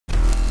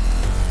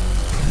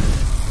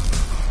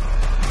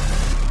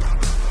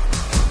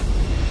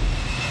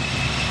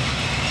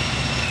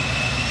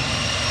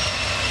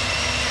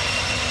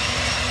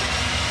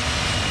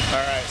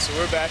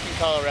back in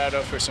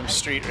Colorado for some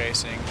street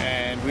racing,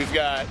 and we've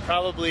got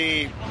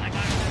probably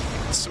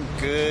some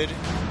good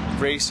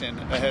racing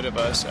ahead of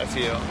us, I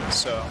feel.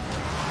 So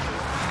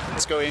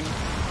let's go in,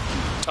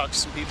 talk to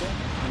some people,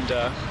 and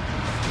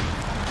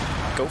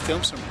go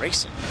film some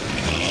racing.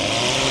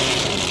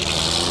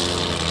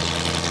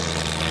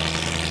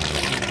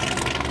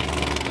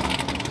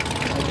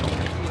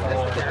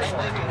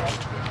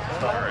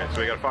 Alright,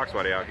 so we got a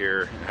Foxbody out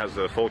here. It has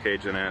the full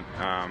cage in it,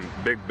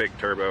 big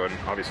turbo, and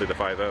obviously the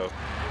 5.0.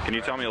 Can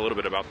you tell me a little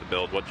bit about the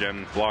build? What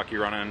gen block you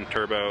running,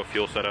 turbo,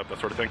 fuel setup, that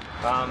sort of thing?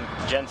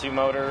 Gen 2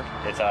 motor.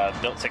 It's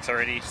built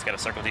 630. It's got a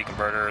Circle D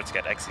converter. It's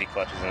got XD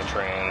clutches in the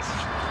trains.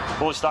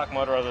 Fully stock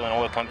motor other than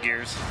oil pump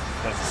gears.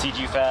 And it's a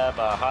CG Fab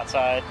hot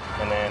side,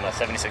 and then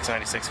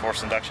 7696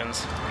 forced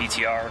inductions,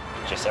 ETR.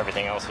 Just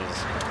everything else is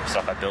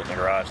stuff I built in the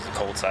garage. The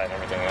cold side and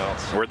everything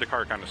else. Where'd the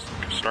car kind of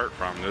start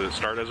from? Did it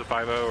start as a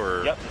 5.0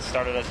 or? Yep, it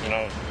started as,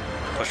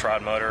 push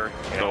rod motor.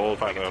 The old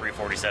 5.0.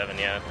 347,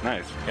 yeah.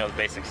 Nice. The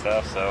basic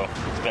stuff. So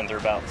it's been through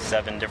about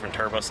 7 different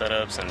turbo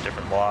setups and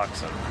different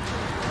blocks, and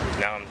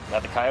now I'm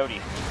at the Coyote.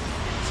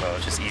 So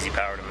it's just easy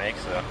power to make.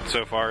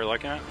 So far,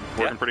 liking it?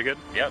 Working pretty good?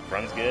 Yep,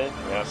 runs good.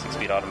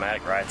 6-speed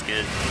automatic, rides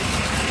good.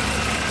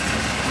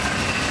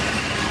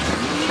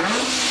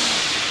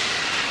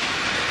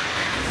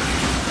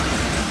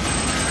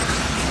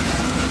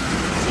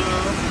 So,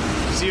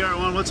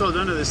 ZR1, what's all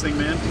done to this thing,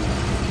 man?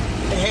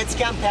 The head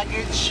scan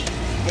package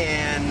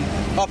and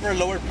upper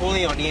lower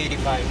pulley on the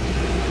 85.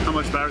 How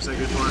much power is that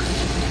good for?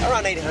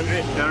 Around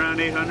 800. Around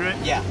 800?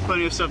 Yeah.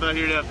 Plenty of stuff out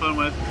here to have fun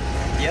with.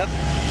 Yep.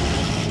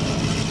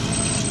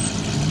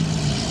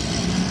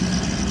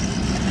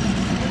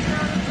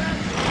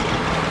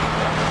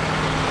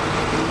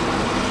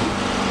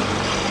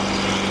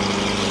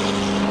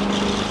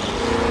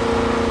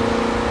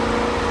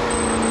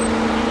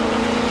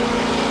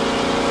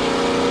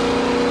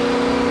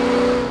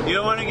 You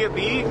don't want to get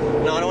beat?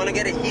 No, I don't want to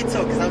get a heat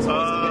soak because I'm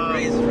supposed to get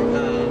raised from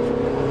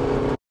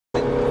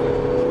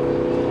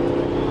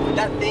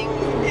that thing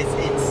is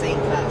insane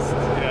fast.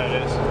 Yeah, it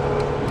is.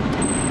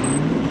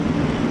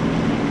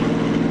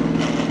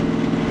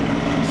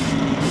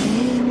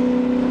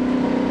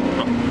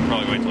 Oh,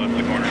 probably wait till after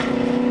the corner.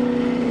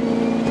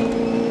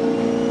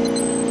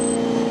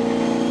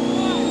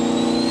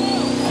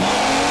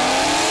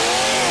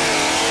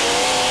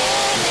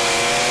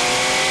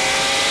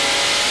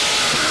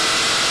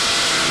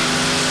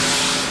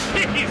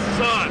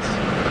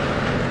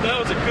 That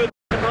was a good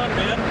run,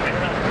 man.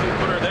 Dude,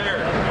 put her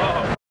there.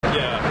 Oh,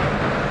 yeah.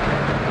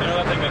 You know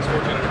that thing makes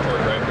 1,400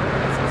 torque, right?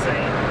 It's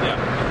insane. Yeah.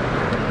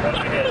 What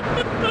did we hit?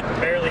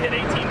 Barely hit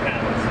 18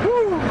 pounds.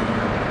 Woo!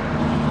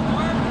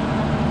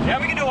 Yeah,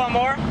 we can do one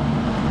more.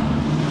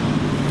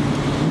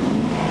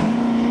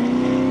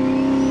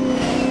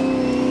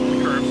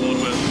 Curves a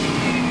little bit.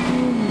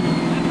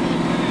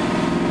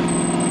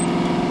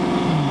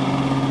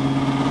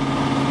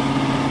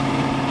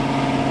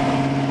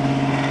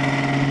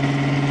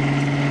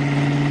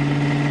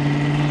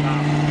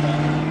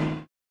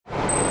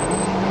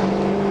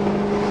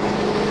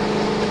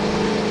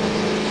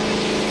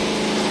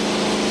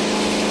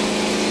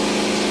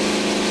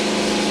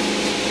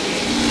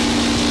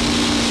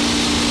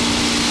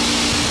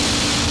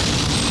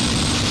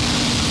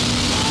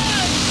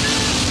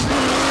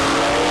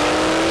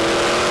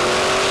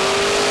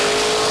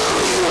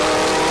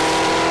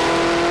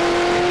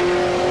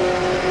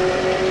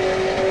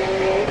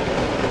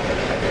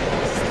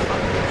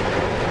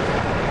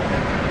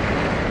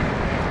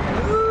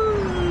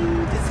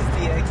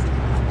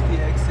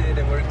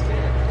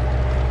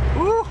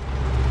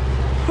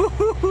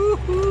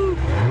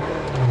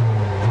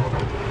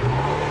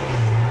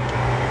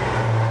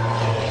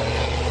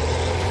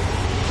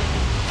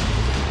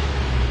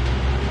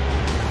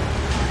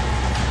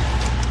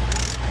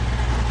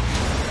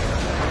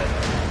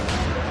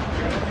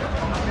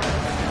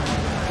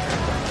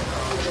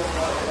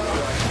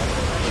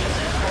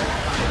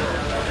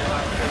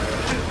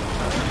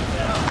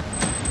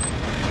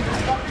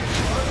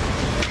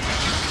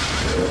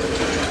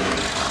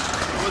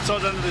 What's all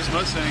done to this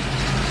Mustang?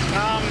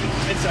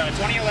 It's a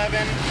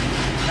 2011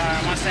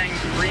 Mustang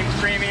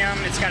Premium.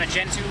 It's got a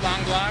Gen 2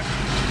 long block.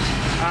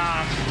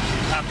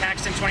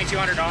 Paxton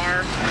 2200R,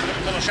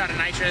 a little shot of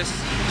nitrous.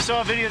 I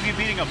saw a video of you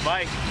beating a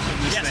bike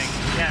in this thing.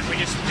 Yeah, we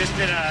just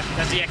did a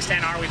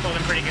ZX10R. We pulled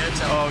him pretty good.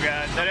 So. Oh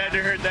god, that had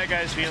to hurt that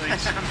guy's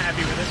feelings. I'm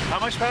happy with it. How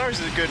much power is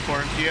it good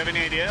for? Do you have any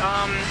idea?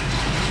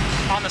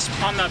 On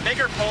the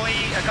bigger pulley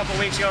a couple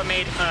weeks ago, it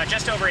made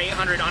just over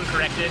 800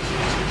 uncorrected.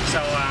 So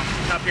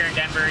up here in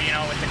Denver,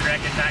 with the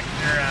corrected factor,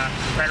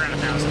 right around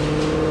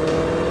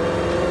 1,000.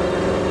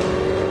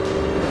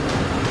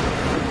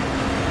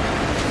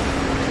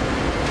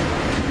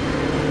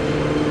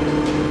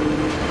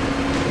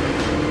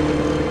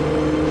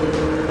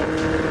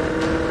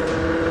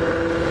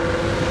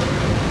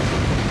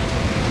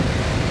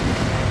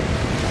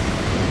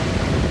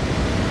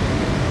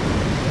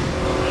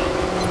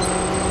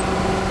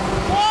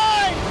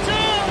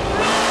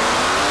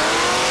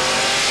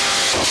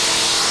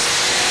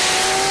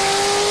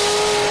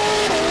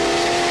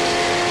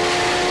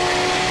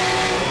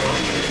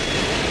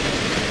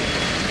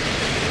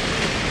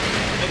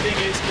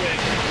 quick.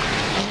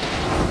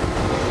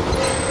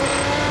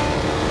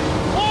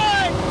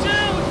 1, 2,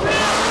 3.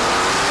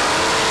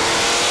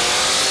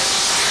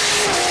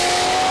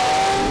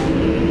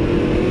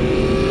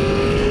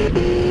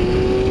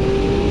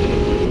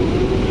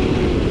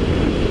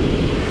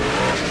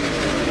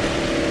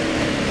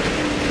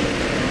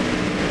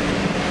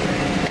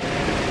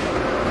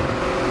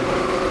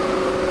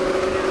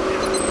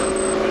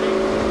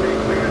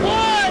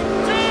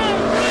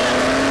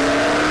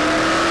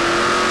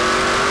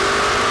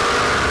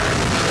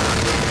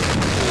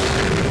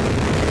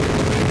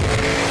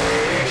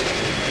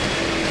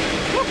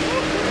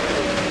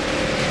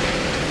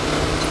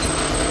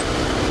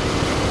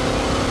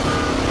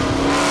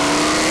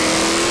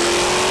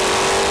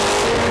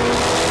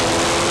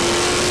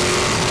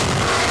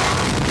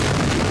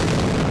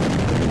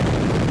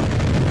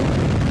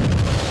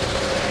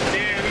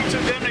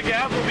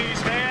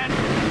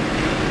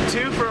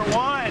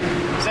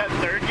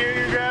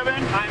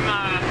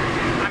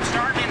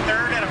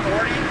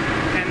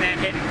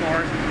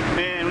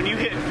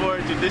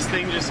 This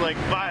thing just like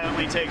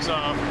violently takes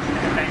off.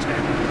 Thanks,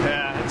 man.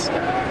 Yeah,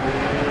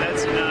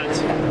 that's nuts.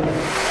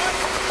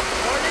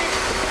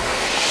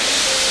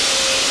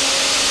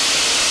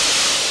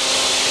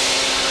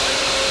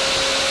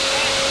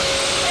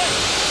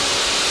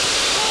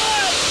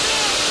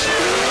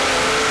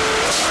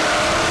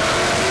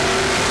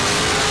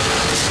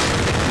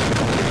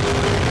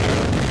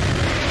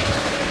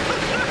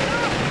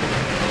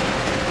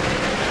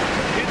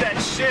 Dude, that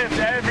shift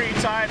every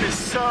time is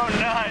so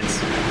nuts.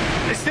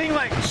 This thing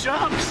like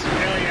jumps.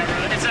 Hell yeah,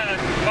 brother. It's a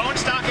bone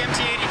stock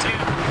MT82.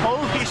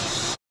 Holy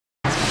sh**.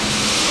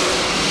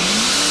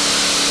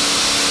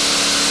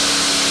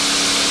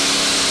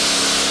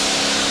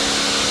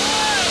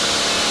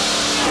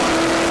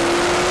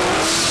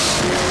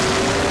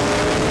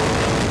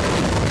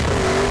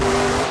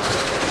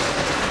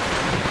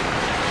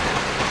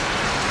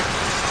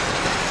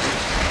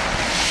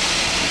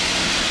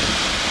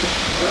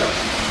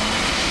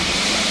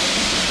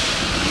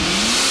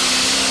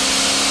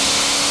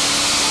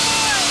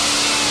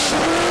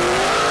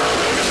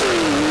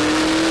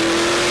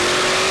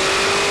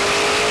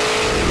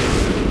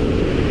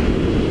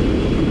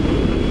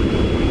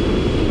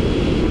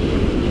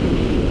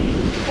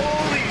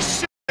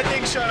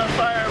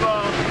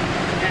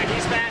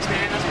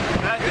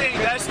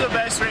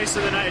 Race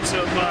of the night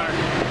so far.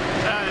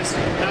 That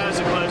was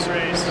a close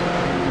race.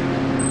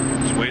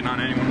 Just waiting on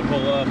anyone to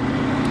pull up.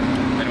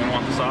 Anyone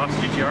want the sauce?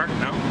 GTR?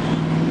 No?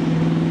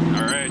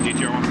 Alright,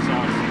 GTR wants the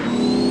sauce.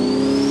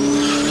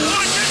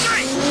 1, 2,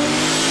 3!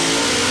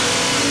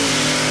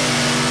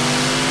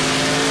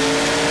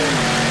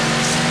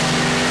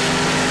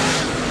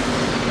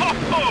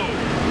 Oh!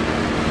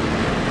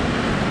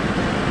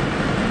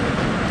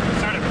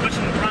 Started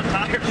pushing the front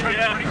tires.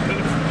 Yeah.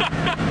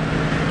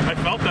 I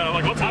felt that. I'm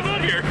like, what's going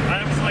on here?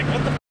 I was like,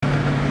 what the f?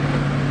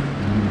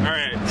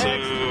 Alright, so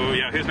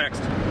yeah, who's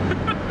next?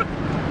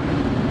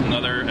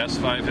 Another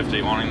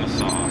S550 wanting the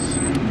sauce.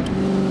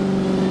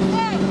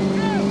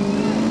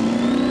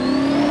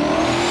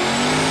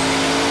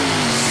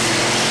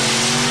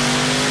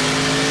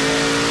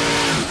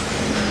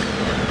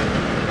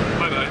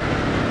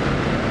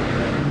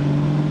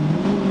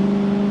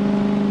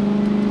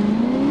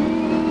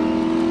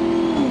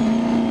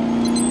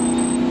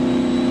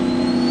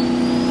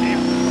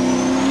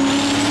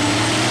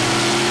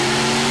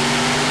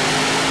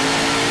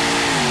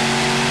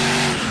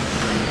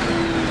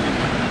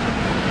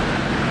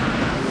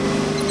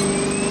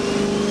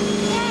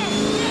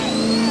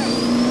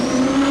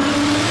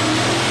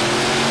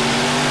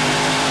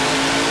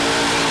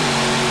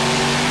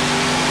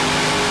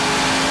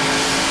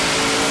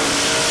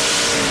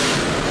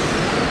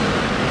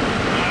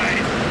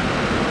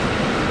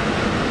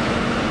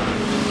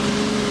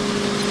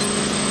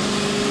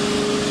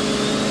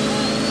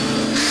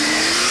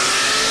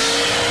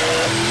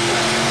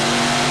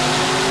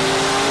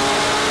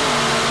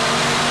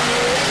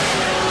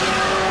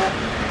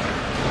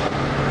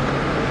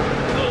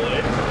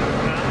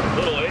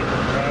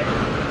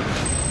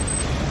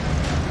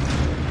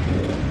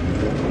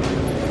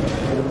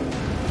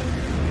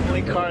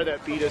 Car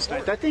that beat us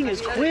tonight. That thing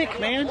is quick,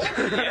 man.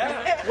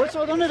 Yeah. What's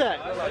all done to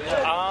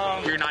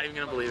that? You're not even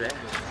gonna believe it.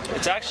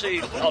 It's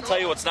actually, I'll tell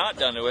you what's not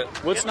done to it.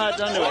 What's not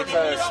done to it?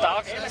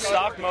 It's a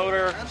stock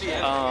motor,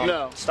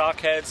 No. stock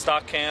head,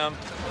 stock cam,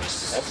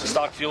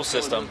 stock fuel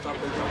system.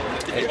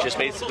 It just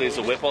basically is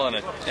a Whipple and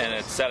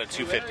it's at a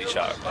 250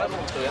 shock.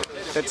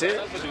 That's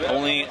it?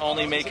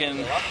 Only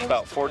making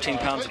about 14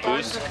 pounds of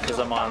boost because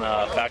I'm on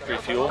factory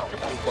fuel,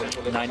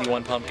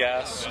 91 pump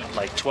gas,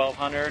 like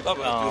 1200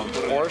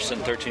 horse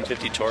and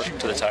 1350 torque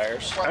to the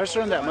tires. I was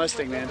running that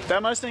Mustang, man.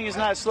 That Mustang is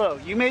not slow.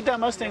 You made that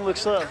Mustang look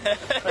slow.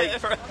 Like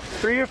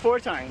 3 or 4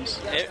 times.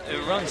 It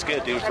runs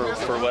good, dude,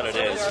 for what it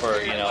is.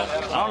 For, you know,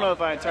 I don't know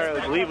if I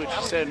entirely believe what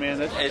you said, man.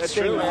 That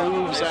thing true.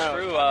 moves It's out.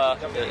 true.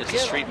 It's a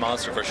street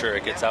monster for sure.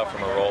 It gets out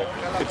from a roll.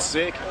 It's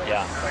sick.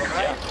 Yeah.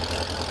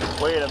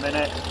 Wait a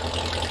minute.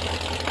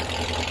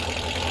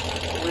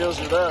 What wheels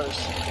are those?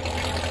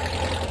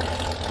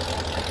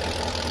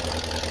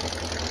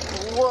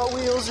 What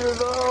wheels are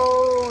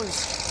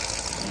those?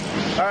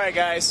 All right,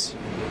 guys,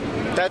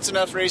 that's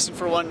enough racing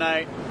for one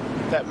night.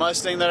 That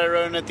Mustang that I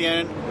rode in at the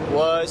end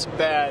was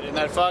bad, and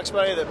that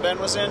Foxbody that Ben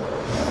was in,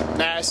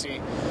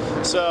 nasty.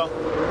 So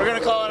we're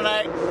gonna call it a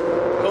night.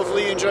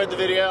 Hopefully you enjoyed the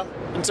video.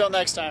 Until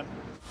next time.